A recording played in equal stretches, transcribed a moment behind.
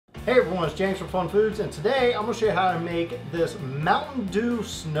Hey everyone, it's James from Funfoods, and today I'm going to show you how to make this Mountain Dew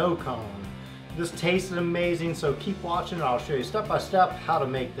snow cone. This tasted amazing, so keep watching and I'll show you step by step how to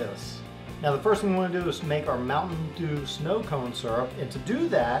make this. Now the first thing we want to do is make our Mountain Dew snow cone syrup, and to do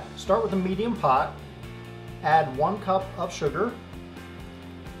that, start with a medium pot, add 1 cup of sugar,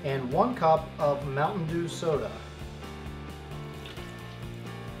 and 1 cup of Mountain Dew soda.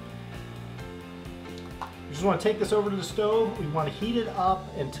 You just want to take this over to the stove. We want to heat it up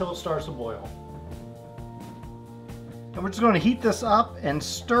until it starts to boil. And we're just going to heat this up and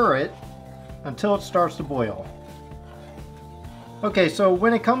stir it until it starts to boil. Okay, so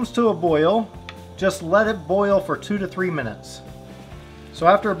when it comes to a boil, just let it boil for 2 to 3 minutes. So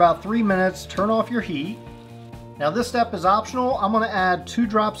after about 3 minutes, turn off your heat. Now this step is optional. I'm going to add 2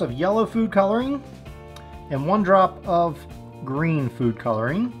 drops of yellow food coloring and 1 drop of green food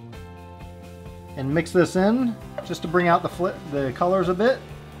coloring. And mix this in just to bring out the colors a bit.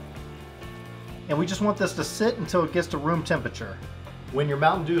 And we just want this to sit until it gets to room temperature. When your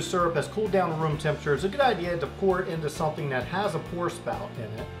Mountain Dew syrup has cooled down to room temperature, it's a good idea to pour it into something that has a pour spout in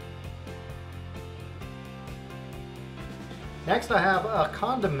it. Next I have a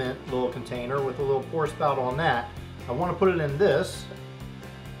condiment little container with a little pour spout on that. I want to put it in this.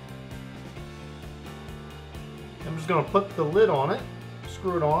 I'm just going to put the lid on it,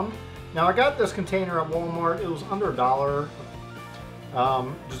 screw it on. Now I got this container at Walmart. It was under $1.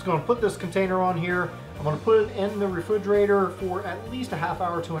 Just going to put this container on here. I'm going to put it in the refrigerator for at least a half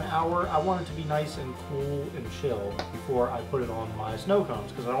hour to an hour. I want it to be nice and cool and chill before I put it on my snow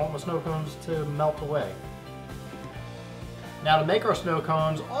cones, because I don't want my snow cones to melt away. Now to make our snow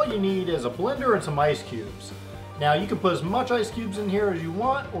cones, all you need is a blender and some ice cubes. Now you can put as much ice cubes in here as you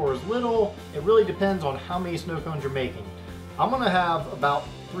want or as little. It really depends on how many snow cones you're making. I'm going to have about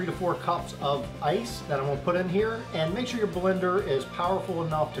 3 to 4 cups of ice that I'm going to put in here, and make sure your blender is powerful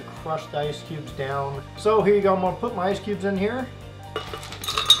enough to crush the ice cubes down. So here you go, I'm going to put my ice cubes in here.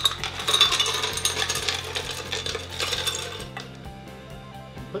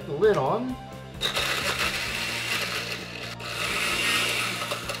 Put the lid on.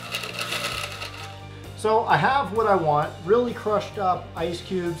 So I have what I want, really crushed up ice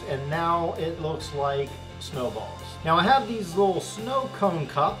cubes, and now it looks like snowballs. Now I have these little snow cone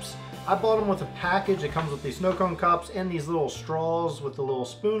cups. I bought them with a package. It comes with these snow cone cups and these little straws with a little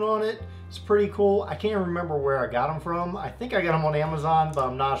spoon on it. It's pretty cool. I can't remember where I got them from. I think I got them on Amazon, but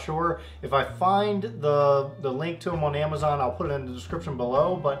I'm not sure. If I find the link to them on Amazon, I'll put it in the description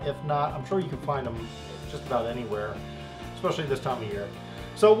below, but if not, I'm sure you can find them just about anywhere, especially this time of year.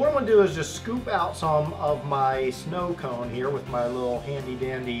 So what I'm going to do is just scoop out some of my snow cone here with my little handy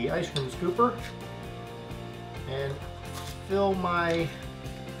dandy ice cream scooper and fill my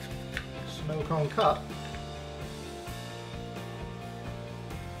snow cone cup.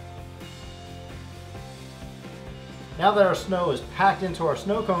 Now that our snow is packed into our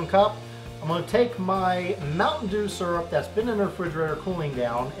snow cone cup, I'm going to take my Mountain Dew syrup that's been in the refrigerator cooling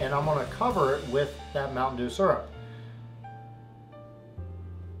down, and I'm going to cover it with that Mountain Dew syrup.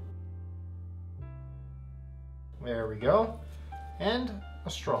 There we go. And a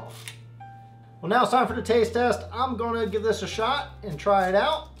straw. Well, now it's time for the taste test. I'm going to give this a shot and try it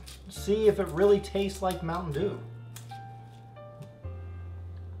out. See if it really tastes like Mountain Dew.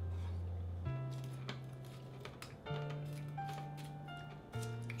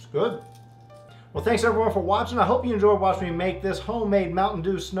 It's good. Well, thanks everyone for watching. I hope you enjoyed watching me make this homemade Mountain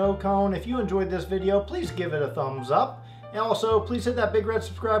Dew snow cone. If you enjoyed this video, please give it a thumbs up. And also, please hit that big red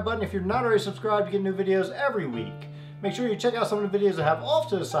subscribe button. If you're not already subscribed, you get new videos every week. Make sure you check out some of the videos I have off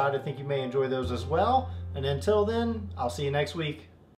to the side. I think you may enjoy those as well. And until then, I'll see you next week.